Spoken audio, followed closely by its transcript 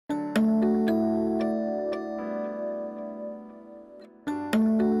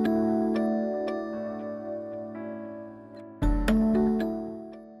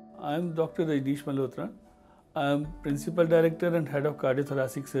I'm Dr. Rajneesh Malhotra. I'm Principal Director and Head of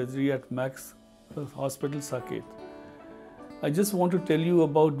Cardiothoracic Surgery at Max Hospital, Saket. I just want to tell you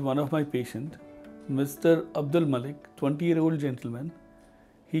about one of my patients, Mr. Abdul Malik, 20-year-old gentleman.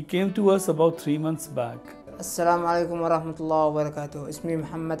 He came to us about 3 months back. السلام عليكم ورحمة الله وبركاته. اسمي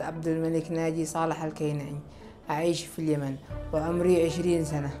محمد عبد الملك ناجي صالح الكيناني. أعيش في اليمن وعمري 20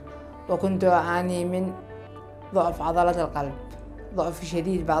 سنة، وكنت أعاني من ضعف عضلة القلب، ضعف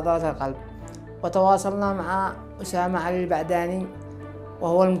شديد بعضلة القلب. وتواصلنا مع أسامة علي البعداني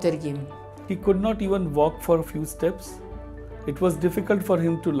وهو المترجم. He could not even walk for a few steps. It was difficult for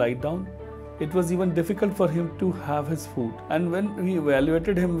him to lie down. It was even difficult for him to have his food. And when we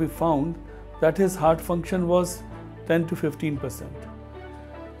evaluated him, we found that his heart function was 10 to 15%.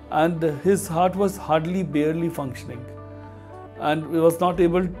 And his heart was barely functioning. And he was not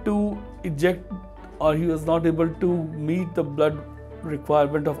able to eject, or he was not able to meet the blood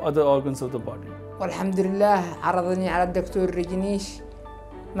requirement of other organs of the body. والحمد لله عرضني على الدكتور رجنيش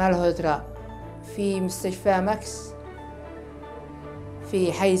مالهوترا في مستشفى ماكس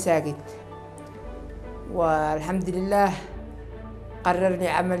في حي ساكت، والحمد لله قرر لي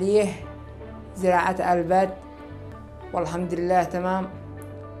عملية زراعة قلبات، والحمد لله تمام،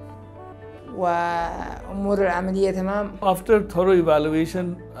 وأمور العملية تمام. After thorough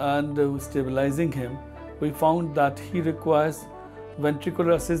evaluation and stabilizing him, we found that he requires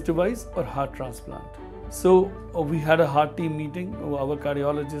ventricular assist device or heart transplant. So we had a heart team meeting, our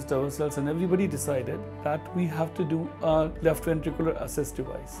cardiologist, ourselves, and everybody decided that we have to do a left ventricular assist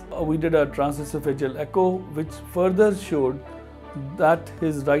device. We did a transesophageal echo, which further showed that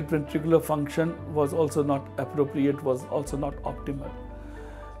his right ventricular function was also not appropriate, was also not optimal.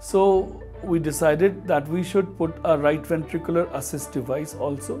 So we decided that we should put a right ventricular assist device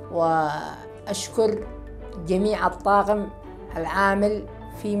also. وأشكر جميع الطاقم العامل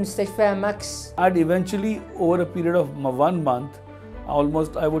في مستشفى ماكس. And eventually, over a period of 1 month,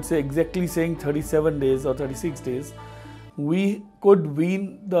 almost I would say exactly saying 37 days or 36 days, we could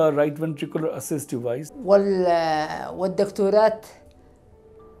wean the right ventricular assist device. والدكتورات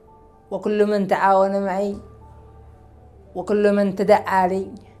وكل من تعاون معي وكل من تدعى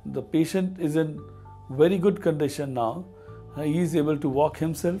لي. The patient is in very good condition now. He is able to walk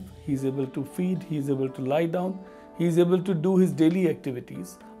himself, he is able to feed, he is able to lie down, he is able to do his daily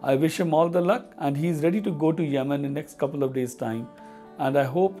activities. I wish him all the luck, and he is ready to go to Yemen in next couple of days' time. And I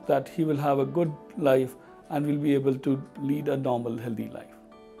hope that he will have a good life and will be able to lead a normal, healthy life.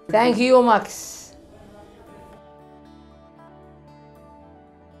 Thank you, Max.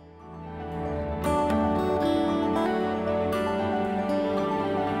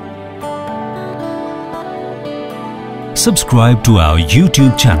 Subscribe to our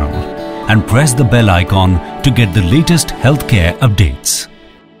YouTube channel and press the bell icon to get the latest healthcare updates.